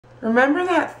Remember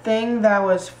that thing that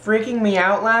was freaking me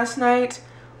out last night?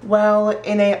 Well,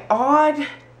 in an odd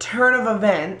turn of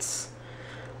events,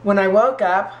 when I woke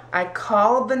up, I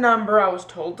called the number I was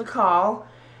told to call,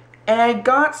 and I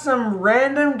got some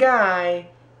random guy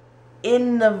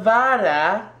in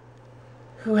Nevada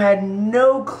who had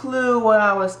no clue what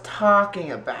I was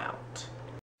talking about.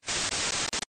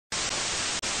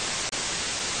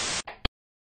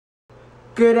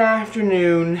 Good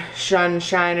afternoon,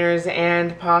 SHunShiners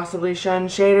and possibly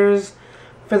SHunShaders.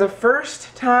 For the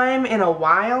first time in a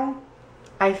while,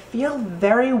 I feel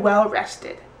very well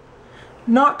rested.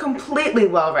 Not completely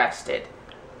well rested,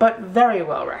 but very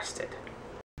well rested.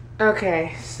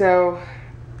 Okay, so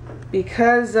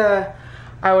because I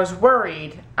was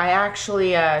worried, I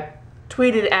actually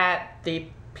tweeted at the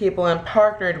people I'm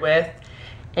partnered with,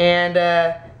 and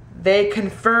they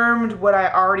confirmed what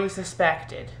I already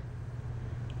suspected.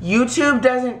 YouTube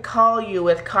doesn't call you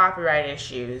with copyright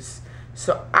issues,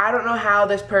 so I don't know how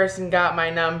this person got my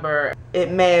number.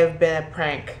 It may have been a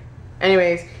prank.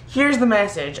 Anyways, here's the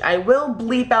message. I will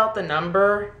bleep out the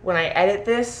number when I edit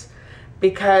this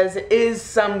because it is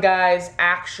some guy's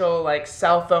actual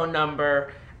cell phone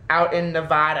number out in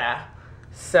Nevada.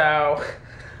 So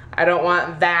I don't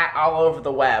want that all over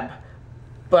the web.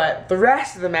 But the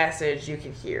rest of the message you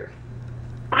can hear.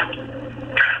 Hi,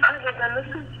 Ben. This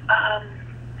is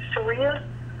Soria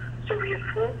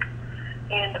Folk,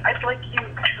 and I'd like you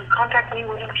to contact me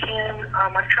when you can.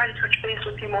 I've tried to touch base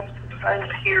with you multiple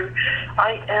times here.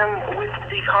 I am with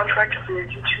the contract for your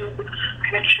YouTube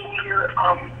connection here.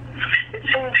 It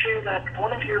seems here that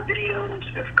one of your videos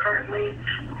have currently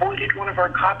voided one of our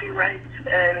copyrights,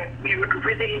 and we would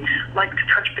really like to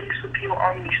touch base with you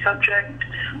on the subject.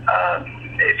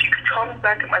 If you could call me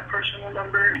back at my personal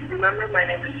number, remember my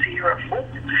name is Sierra Folk.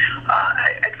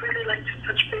 I'd really like to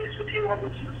touch base with you on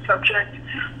this subject.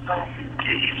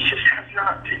 It just has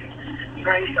not been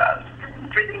very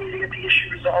really easy to get the issue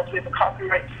resolved. We have a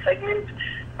copyright segment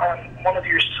on one of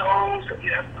your songs that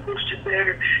you have posted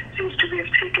there. Seems to be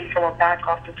taken from a back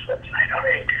office website.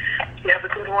 Alright, you have a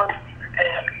good one,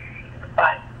 and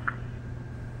bye.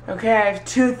 Okay, I have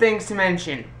two things to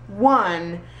mention.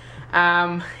 One,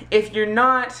 if you're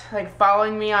not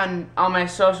following me on all my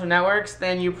social networks,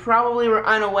 then you probably were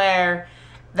unaware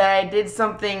that I did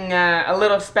something a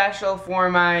little special for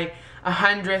my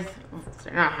 100th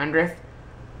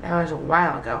that was a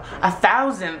while ago,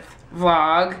 1000th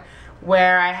vlog,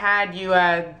 where I had you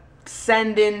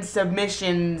send in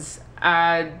submissions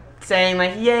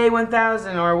saying yay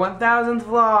 1000 or 1000th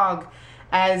vlog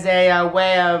as a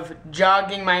way of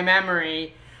jogging my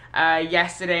memory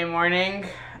yesterday morning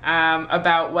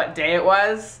about what day it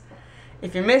was.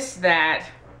 If you missed that,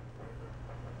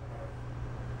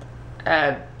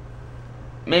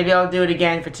 maybe I'll do it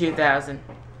again for 2000.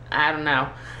 I don't know.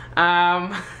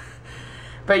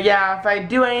 But yeah, if I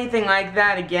do anything like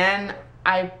that again,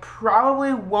 I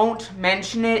probably won't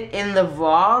mention it in the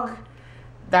vlog.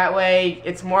 That way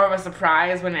it's more of a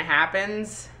surprise when it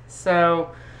happens.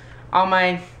 So all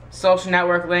my social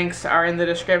network links are in the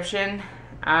description.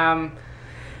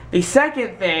 The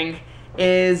second thing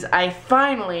is I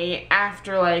finally,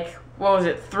 after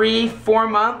 3-4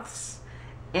 months,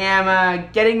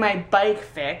 am getting my bike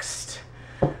fixed.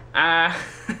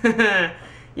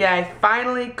 Yeah, I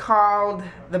finally called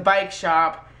the bike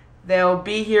shop. They'll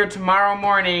be here tomorrow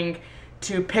morning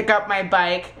to pick up my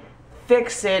bike,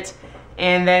 fix it,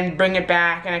 and then bring it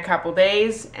back in a couple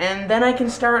days, and then I can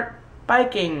start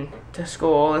biking to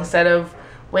school instead of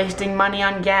wasting money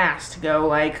on gas to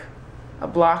go a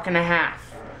block and a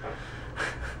half.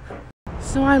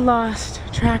 So I lost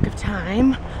track of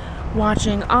time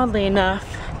watching, oddly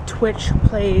enough, Twitch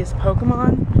Plays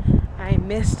Pokemon. I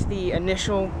missed the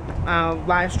initial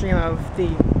live stream of the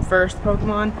first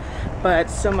Pokemon, but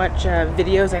so much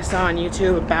videos I saw on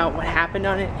YouTube about what happened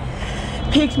on it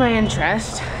piqued my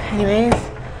interest. Anyways,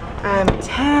 I'm a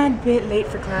tad bit late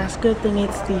for class. Good thing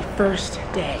it's the first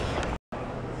day.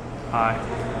 Hi.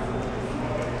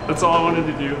 That's all I wanted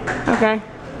to do. Okay.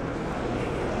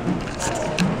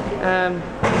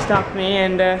 He stopped me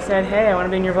and said, hey, I want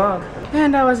to be in your vlog.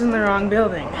 And I was in the wrong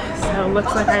building, so it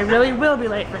looks like I really will be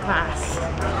late for class.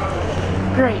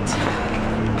 Great.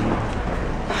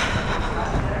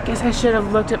 Guess I should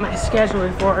have looked at my schedule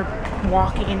before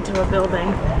walking into a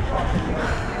building.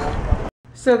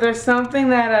 So there's something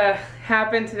that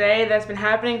happened today that's been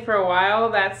happening for a while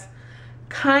that's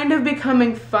kind of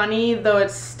becoming funny, though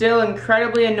it's still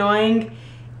incredibly annoying,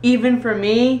 even for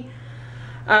me.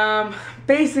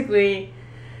 Basically,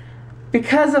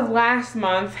 because of last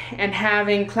month and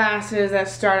having classes that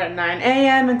start at 9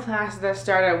 a.m. and classes that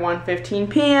start at 1:15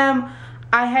 p.m.,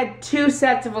 I had 2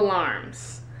 sets of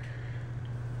alarms.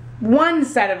 One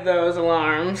set of those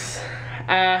alarms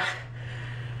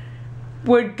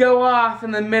would go off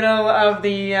in the middle of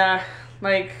the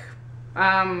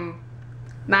 9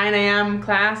 a.m.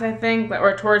 class, I think,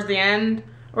 or towards the end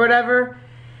or whatever.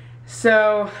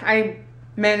 So I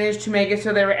managed to make it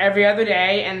so they were every other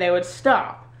day and they would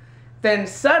stop. Then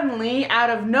suddenly, out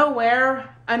of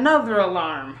nowhere, another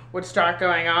alarm would start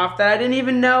going off that I didn't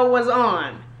even know was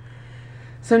on.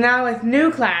 So now with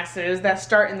new classes that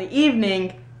start in the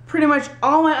evening, pretty much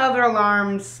all my other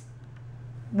alarms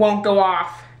won't go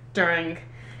off during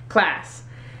class.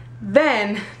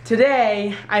 Then,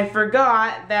 today, I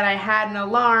forgot that I had an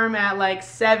alarm at like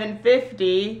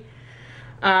 7:50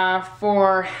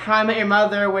 for How I Met Your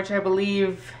Mother, which I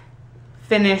believe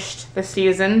finished the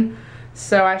season.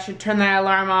 So I should turn that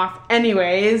alarm off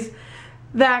anyways.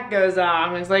 That goes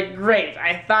off. It's like, great,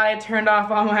 I thought I turned off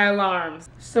all my alarms.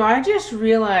 So I just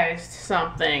realized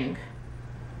something.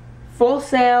 Full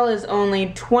Sail is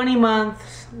only 20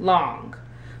 months long,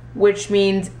 which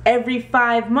means every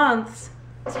 5 months,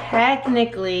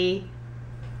 technically,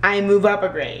 I move up a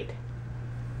grade.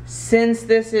 Since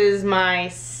this is my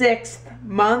 6th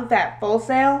month at Full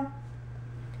Sail,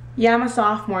 yeah, I'm a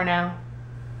sophomore now.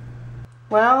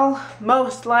 Well,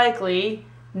 most likely,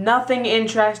 nothing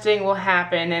interesting will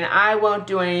happen, and I won't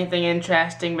do anything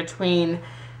interesting between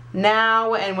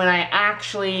now and when I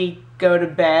actually go to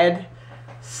bed.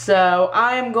 So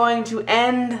I am going to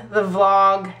end the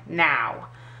vlog now.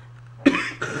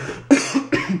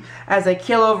 As I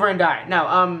kill over and die.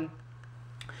 No,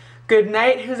 good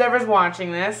night, whoever's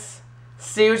watching this.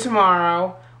 See you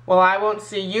tomorrow. Well, I won't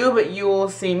see you, but you will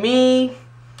see me.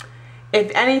 If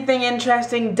anything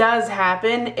interesting does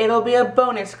happen, it'll be a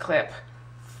bonus clip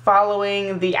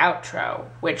following the outro,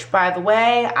 which, by the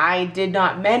way, I did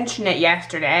not mention it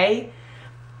yesterday,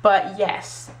 but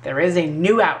yes, there is a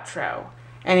new outro.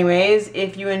 Anyways,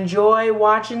 if you enjoy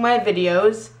watching my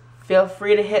videos, feel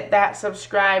free to hit that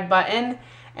subscribe button,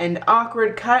 and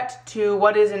awkward cut to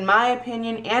what is, in my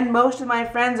opinion, and most of my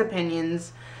friends'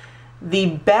 opinions,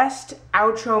 the best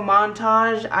outro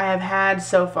montage I have had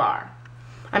so far.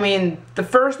 I mean, the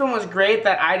first one was great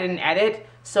that I didn't edit,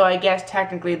 so I guess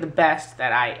technically the best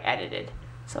that I edited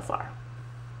so far.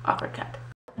 Awkward cut.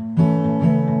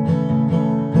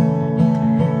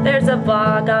 There's a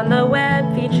vlog on the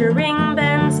web featuring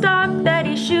Ben STALK that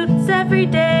he shoots every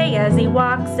day as he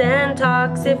walks and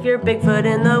talks. If you're Bigfoot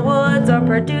in the woods or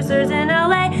producers in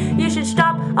LA, you should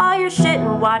stop all your shit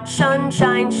and watch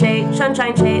SHunShineSHate.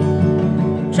 SHunShineShate.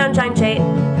 SHunShineShate.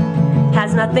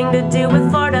 Has nothing to do with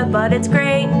Florida, but it's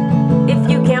great. If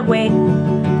you can't wait,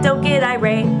 don't get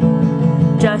irate.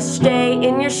 Just stay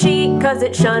in your sheet, cause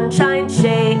it's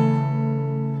SHunShineShate.